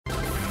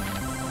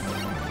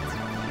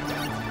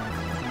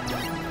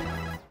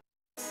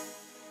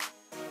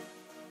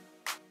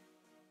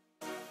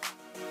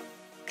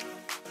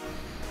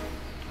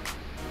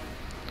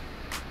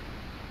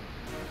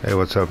Hey,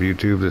 what's up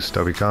YouTube? This is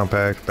Stubby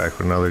Compact back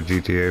with another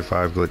GTA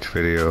 5 glitch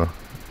video.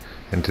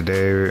 And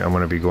today I'm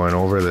going to be going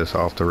over this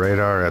off the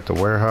radar at the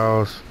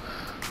warehouse.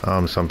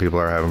 Some people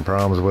are having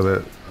problems with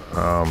it.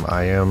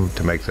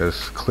 To make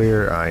this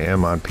clear, I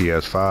am on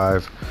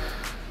PS5.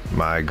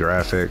 My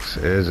graphics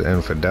is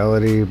in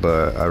Fidelity,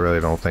 but I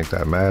really don't think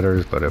that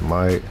matters, but it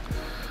might.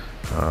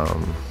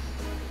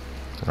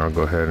 I'll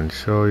go ahead and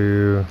show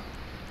you.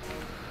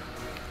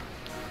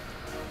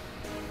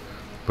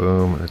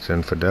 Boom, it's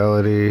in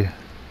Fidelity.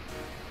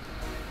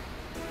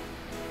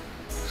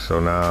 So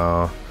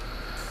now,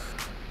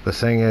 the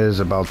thing is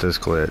about this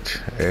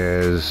glitch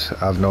is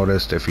I've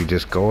noticed if you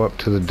just go up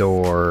to the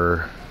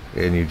door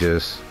and you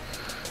just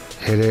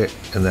hit it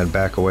and then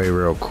back away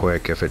real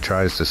quick, if it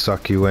tries to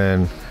suck you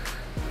in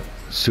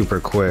super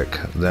quick,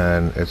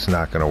 then it's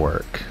not going to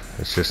work.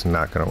 It's just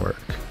not going to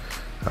work.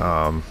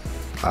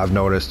 I've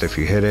noticed if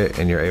you hit it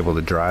and you're able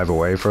to drive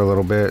away for a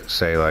little bit,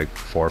 say like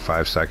 4 or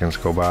 5 seconds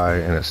go by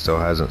and it still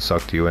hasn't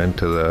sucked you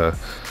into the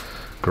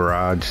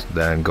garage,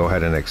 then go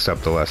ahead and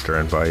accept the Lester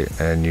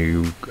invite and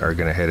you are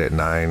going to hit it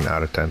 9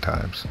 out of 10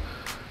 times.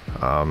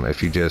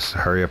 If you just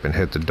hurry up and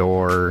hit the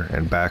door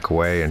and back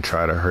away and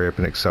try to hurry up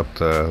and accept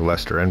the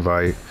Lester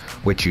invite,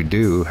 which you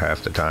do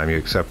half the time, you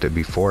accept it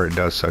before it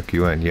does suck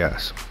you in,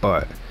 yes,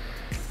 but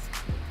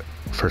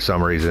for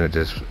some reason it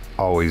just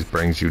always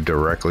brings you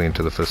directly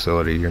into the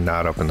facility. You're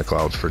not up in the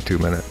clouds for 2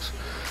 minutes.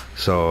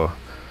 So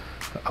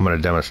I'm going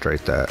to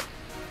demonstrate that.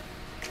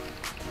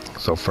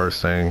 So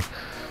first thing,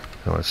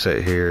 I'm going to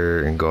sit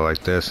here and go like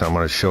this. I'm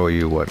going to show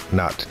you what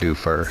not to do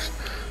first.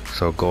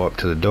 So go up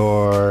to the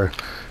door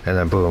and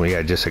then boom,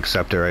 yeah, just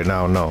accept it right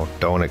now. No,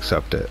 don't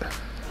accept it.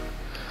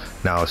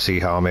 Now see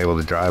how I'm able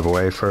to drive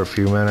away for a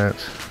few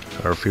minutes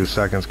or a few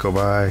seconds go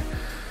by.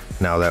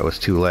 Now that was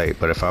too late,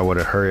 but if I would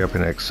have hurried up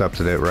and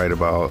accepted it right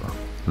about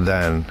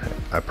then,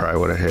 I probably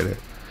would have hit it.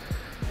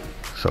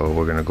 So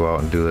we're going to go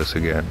out and do this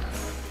again.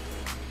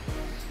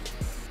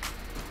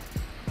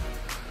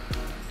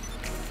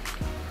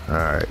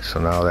 Alright, so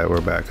now that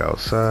we're back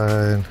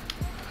outside,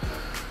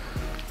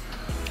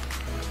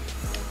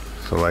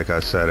 so like I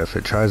said, if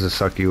it tries to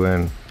suck you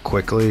in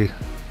quickly,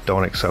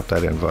 don't accept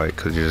that invite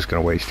because you're just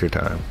going to waste your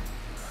time.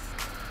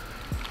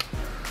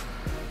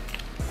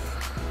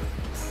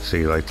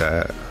 See, like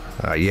that.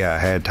 Yeah, I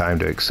had time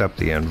to accept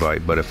the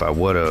invite, but if I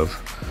would have,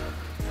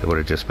 it would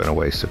have just been a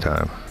waste of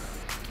time.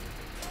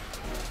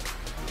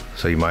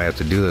 So you might have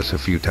to do this a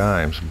few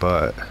times,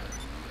 but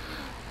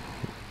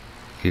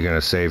you're going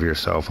to save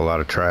yourself a lot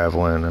of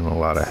traveling and a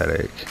lot of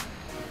headache.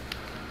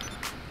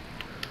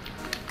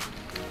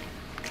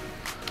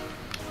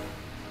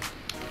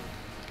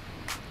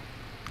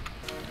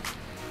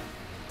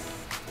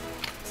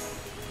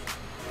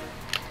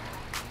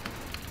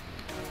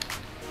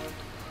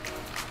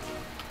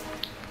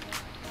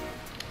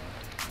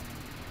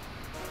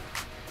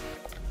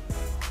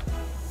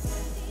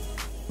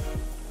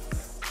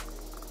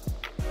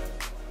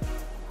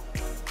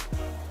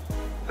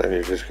 Then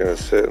you're just going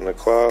to sit in the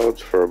clouds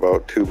for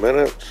about 2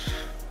 minutes.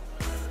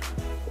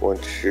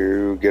 Once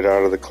you get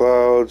out of the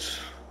clouds,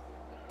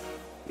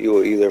 you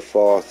will either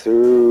fall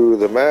through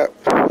the map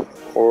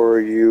or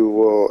you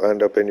will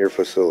end up in your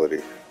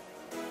facility.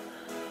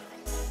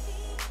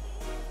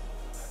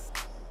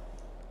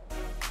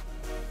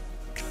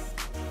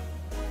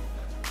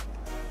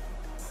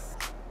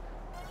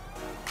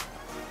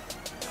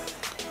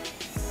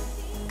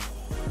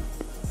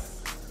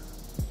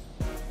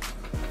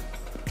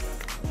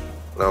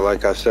 Now,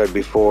 like I said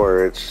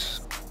before,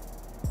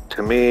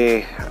 to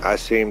me, I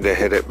seem to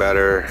hit it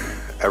better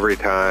every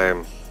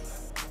time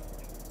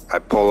I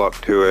pull up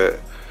to it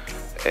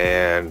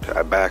and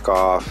I back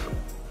off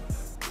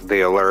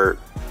the alert.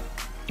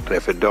 And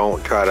if it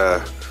don't try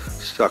to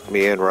suck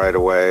me in right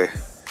away,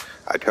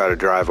 I try to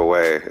drive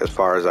away as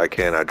far as I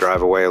can. I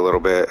drive away a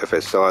little bit. If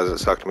it still hasn't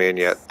sucked me in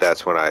yet,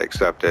 that's when I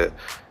accept it,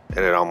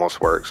 and it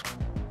almost works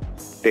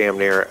damn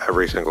near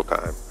every single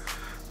time.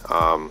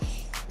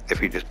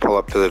 If you just pull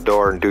up to the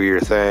door and do your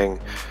thing,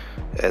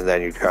 and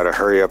then you try to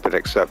hurry up and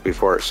accept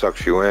before it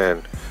sucks you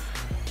in,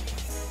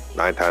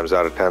 9 times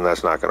out of 10,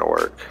 that's not going to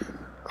work.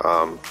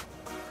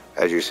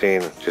 As you've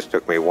seen, it just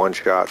took me 1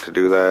 shot to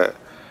do that.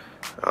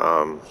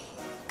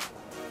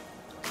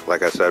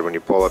 Like I said, when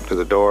you pull up to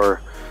the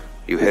door,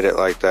 you hit it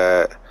like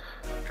that,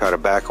 try to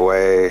back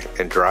away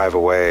and drive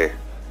away,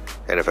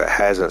 and if it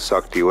hasn't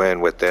sucked you in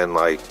within,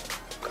 like,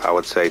 I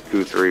would say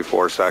 2, 3,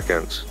 4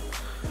 seconds,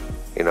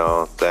 you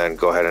know, then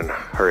go ahead and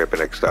hurry up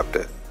and accept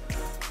it.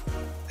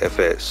 If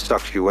it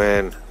sucks you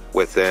in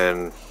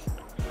within,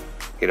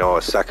 you know,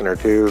 a second or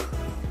two,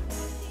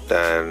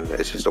 then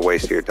it's just a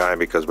waste of your time,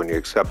 because when you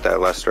accept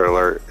that Lester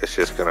alert, it's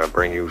just going to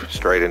bring you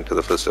straight into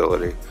the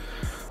facility.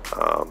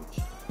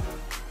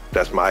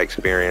 That's my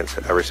experience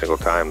every single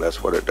time.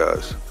 That's what it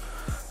does.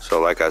 So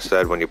like I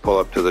said, when you pull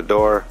up to the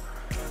door,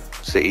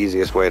 it's the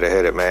easiest way to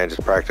hit it, man.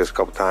 Just practice a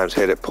couple times,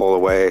 hit it, pull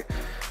away.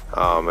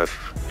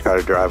 Try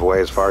to drive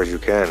away as far as you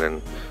can,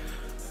 and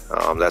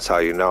that's how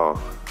you know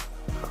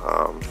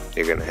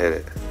you're gonna hit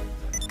it.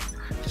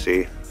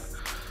 See,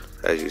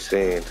 as you've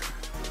seen,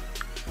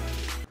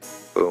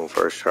 Boom,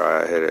 first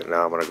try I hit it.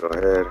 Now I'm gonna go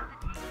ahead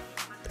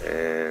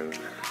and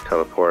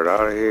teleport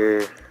out of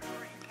here.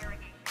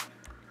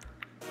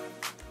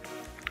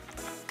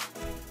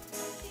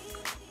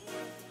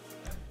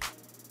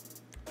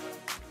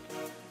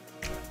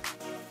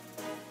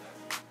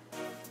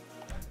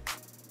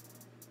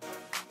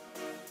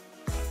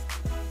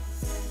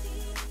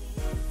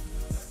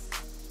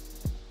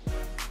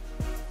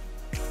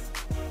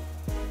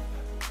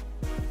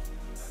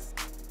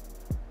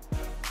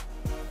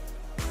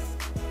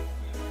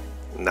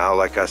 Now,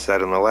 like I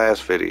said in the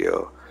last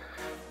video,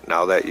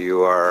 now that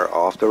you are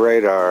off the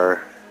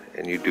radar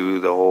and you do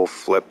the whole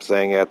flip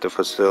thing at the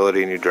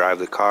facility and you drive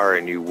the car,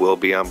 and you will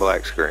be on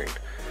black screen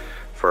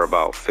for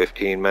about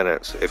 15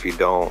 minutes if you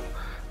don't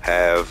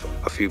have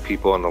a few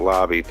people in the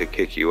lobby to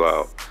kick you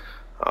out.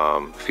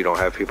 If you don't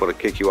have people to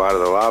kick you out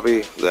of the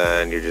lobby,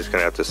 then you're just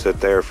gonna have to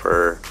sit there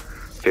for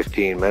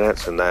 15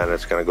 minutes, and then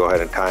it's gonna go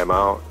ahead and time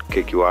out,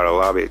 kick you out of the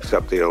lobby,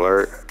 accept the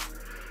alert,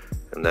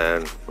 and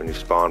then when you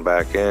spawn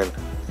back in,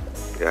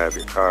 you have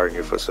your car in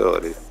your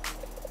facility.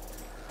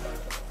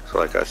 So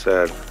like I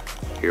said,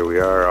 here we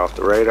are off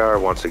the radar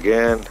once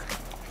again.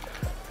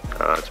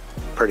 It's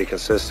pretty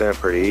consistent,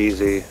 pretty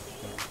easy.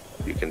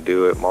 You can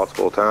do it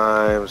multiple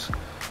times,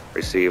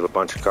 receive a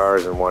bunch of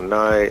cars in one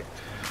night.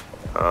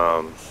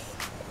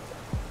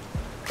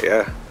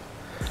 Yeah,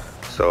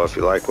 so if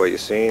you like what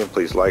you've seen,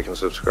 please like and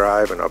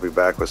subscribe, and I'll be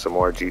back with some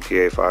more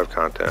GTA 5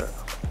 content.